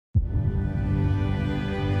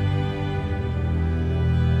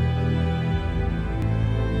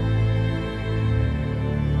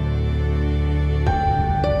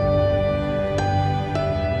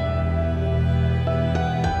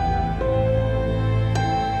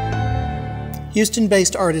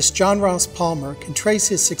Houston-based artist John Ross Palmer can trace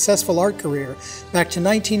his successful art career back to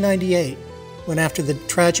 1998, when after the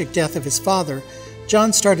tragic death of his father,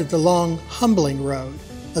 John started the long, humbling road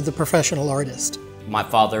of the professional artist. My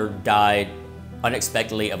father died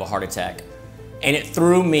unexpectedly of a heart attack, and it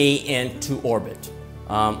threw me into orbit.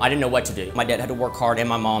 I didn't know what to do. My dad had to work hard and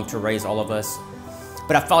my mom to raise all of us,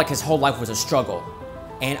 but I felt like his whole life was a struggle.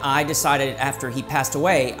 And I decided after he passed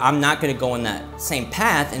away, I'm not going to go in that same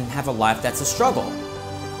path and have a life that's a struggle.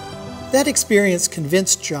 That experience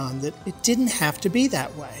convinced John that it didn't have to be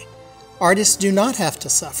that way. Artists do not have to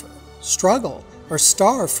suffer, struggle, or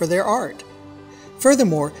starve for their art.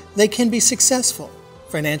 Furthermore, they can be successful,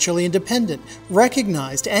 financially independent,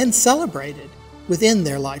 recognized, and celebrated within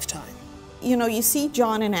their lifetime. You know, you see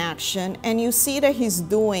John in action, and you see that he's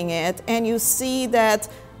doing it, and you see that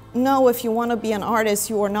no, if you want to be an artist,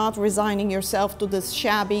 you are not resigning yourself to this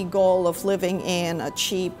shabby goal of living in a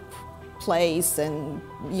cheap place and,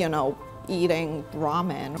 you know, eating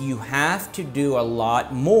ramen. You have to do a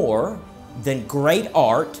lot more than great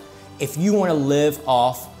art if you want to live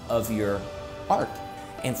off of your art.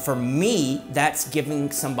 And for me, that's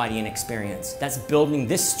giving somebody an experience. That's building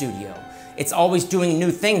this studio. It's always doing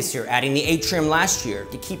new things here, adding the atrium last year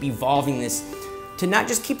to keep evolving this, to not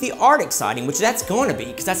just keep the art exciting, which that's going to be,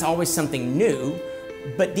 because that's always something new,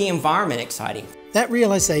 but the environment exciting. That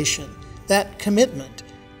realization, that commitment,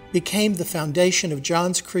 became the foundation of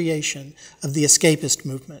John's creation of the escapist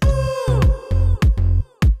movement.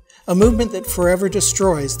 A movement that forever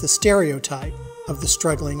destroys the stereotype of the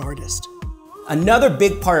struggling artist. Another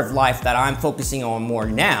big part of life that I'm focusing on more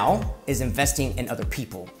now is investing in other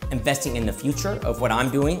people, investing in the future of what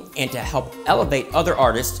I'm doing, and to help elevate other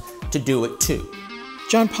artists to do it too.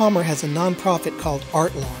 John Palmer has a nonprofit called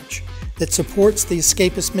Art Launch that supports the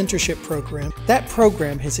Escapist Mentorship Program. That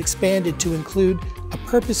program has expanded to include a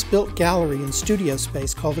purpose-built gallery and studio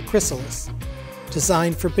space called the Chrysalis,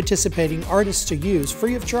 designed for participating artists to use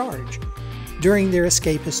free of charge during their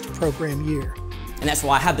Escapist program year. And that's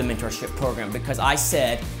why I have the mentorship program, because I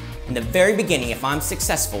said in the very beginning, if I'm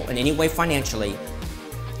successful in any way financially,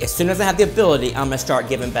 as soon as I have the ability, I'm going to start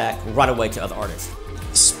giving back right away to other artists.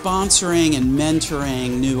 Sponsoring and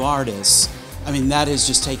mentoring new artists, I mean, that has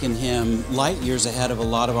just taken him light years ahead of a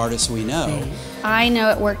lot of artists we know. I know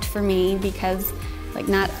it worked for me because, like,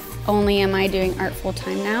 not only am I doing art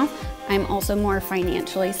full-time now, I'm also more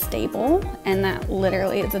financially stable, and that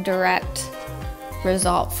literally is a direct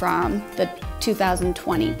result from the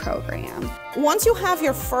 2020 program. Once you have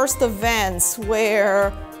your first events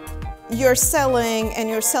where you're selling and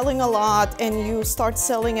you're selling a lot and you start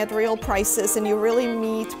selling at real prices and you really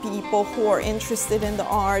meet people who are interested in the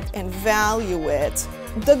art and value it,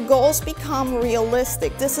 the goals become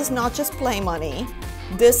realistic. This is not just play money.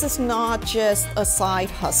 This is not just a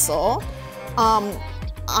side hustle.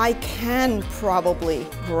 I can probably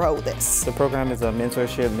grow this. The program is a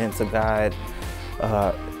mentorship meant to guide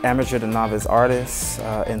amateur to novice artists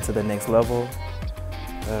into the next level.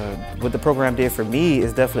 What the program did for me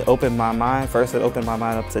is definitely opened my mind. First, it opened my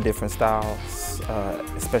mind up to different styles,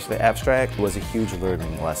 especially abstract. It was a huge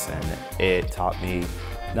learning lesson. It taught me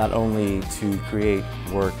not only to create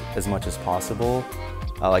work as much as possible,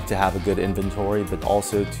 I like to have a good inventory, but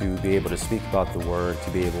also to be able to speak about the work,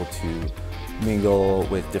 to be able to mingle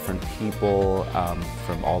with different people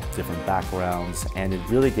from all different backgrounds, and it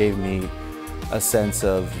really gave me a sense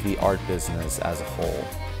of the art business as a whole.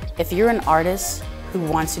 If you're an artist who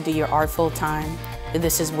wants to do your art full time, that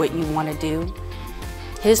this is what you want to do,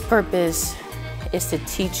 his purpose is to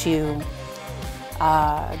teach you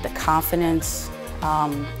the confidence,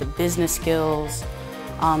 the business skills,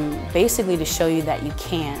 basically to show you that you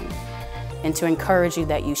can, and to encourage you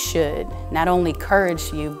that you should. Not only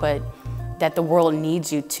encourage you, but that the world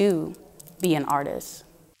needs you to be an artist.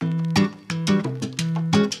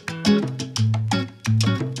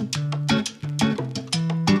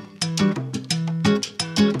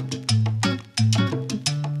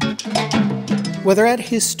 Whether at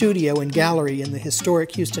his studio and gallery in the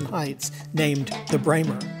historic Houston Heights named the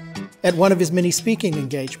Braemar, at one of his many speaking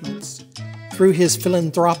engagements, through his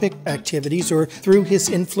philanthropic activities, or through his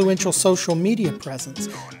influential social media presence,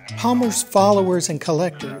 Palmer's followers and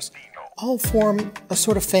collectors all form a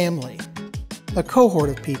sort of family, a cohort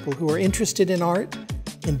of people who are interested in art,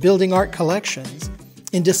 in building art collections,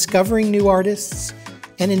 in discovering new artists,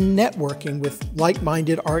 and in networking with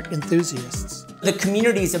like-minded art enthusiasts. The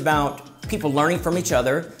community is about people learning from each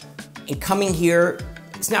other and coming here.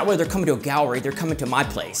 It's not where they're coming to a gallery, they're coming to my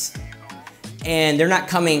place. And they're not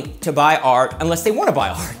coming to buy art unless they want to buy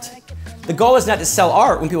art. The goal is not to sell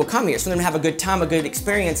art when people come here, so they're going to have a good time, a good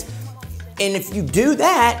experience, And if you do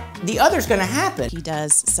that, the other's gonna happen. He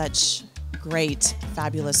does such great,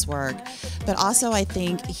 fabulous work, but also I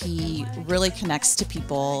think he really connects to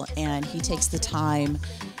people and he takes the time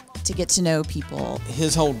to get to know people.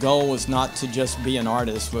 His whole goal was not to just be an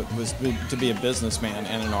artist, but was to be a businessman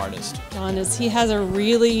and an artist. John he has a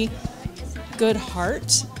really good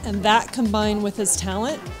heart, and that combined with his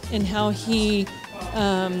talent and how he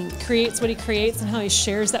creates what he creates and how he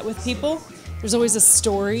shares that with people. There's always a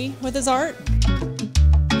story with his art.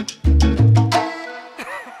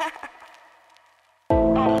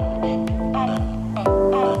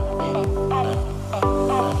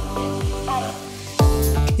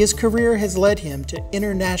 His career has led him to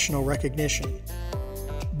international recognition.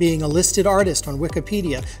 Being a listed artist on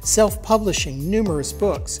Wikipedia, self-publishing numerous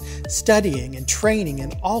books, studying and training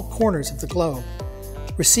in all corners of the globe,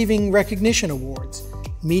 receiving recognition awards,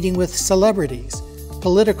 meeting with celebrities,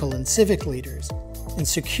 political and civic leaders, and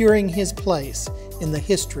securing his place in the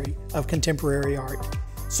history of contemporary art.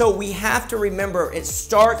 So we have to remember it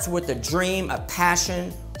starts with a dream, a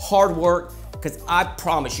passion, hard work, because I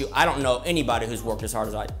promise you, I don't know anybody who's worked as hard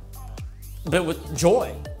as I do, but with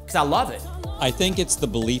joy, because I love it. I think it's the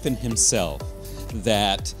belief in himself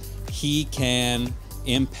that he can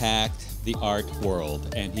impact the art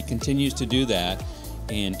world, and he continues to do that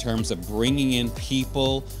in terms of bringing in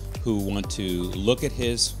people who want to look at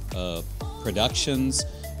his productions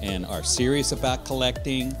and are serious about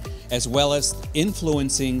collecting, as well as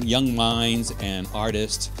influencing young minds and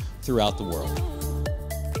artists throughout the world.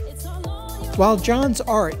 While John's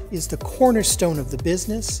art is the cornerstone of the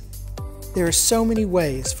business, there are so many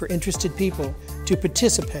ways for interested people to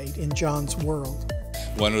participate in John's world.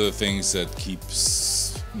 One of the things that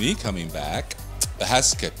keeps me coming back,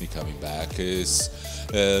 has kept me coming back, is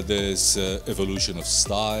there's evolution of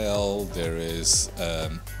style, there is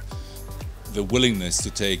the willingness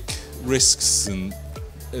to take risks and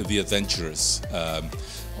the adventurous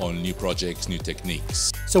on new projects, new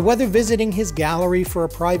techniques. So whether visiting his gallery for a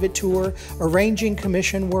private tour, arranging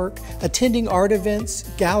commission work, attending art events,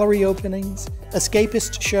 gallery openings,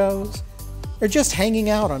 escapist shows, or just hanging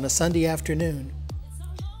out on a Sunday afternoon,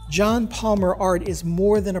 John Palmer art is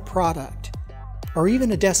more than a product or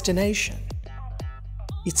even a destination.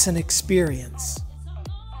 It's an experience,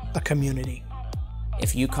 a community.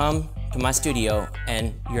 If you come to my studio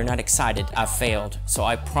and you're not excited, I've failed. So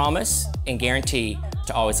I promise and guarantee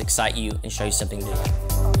to always excite you and show you something new.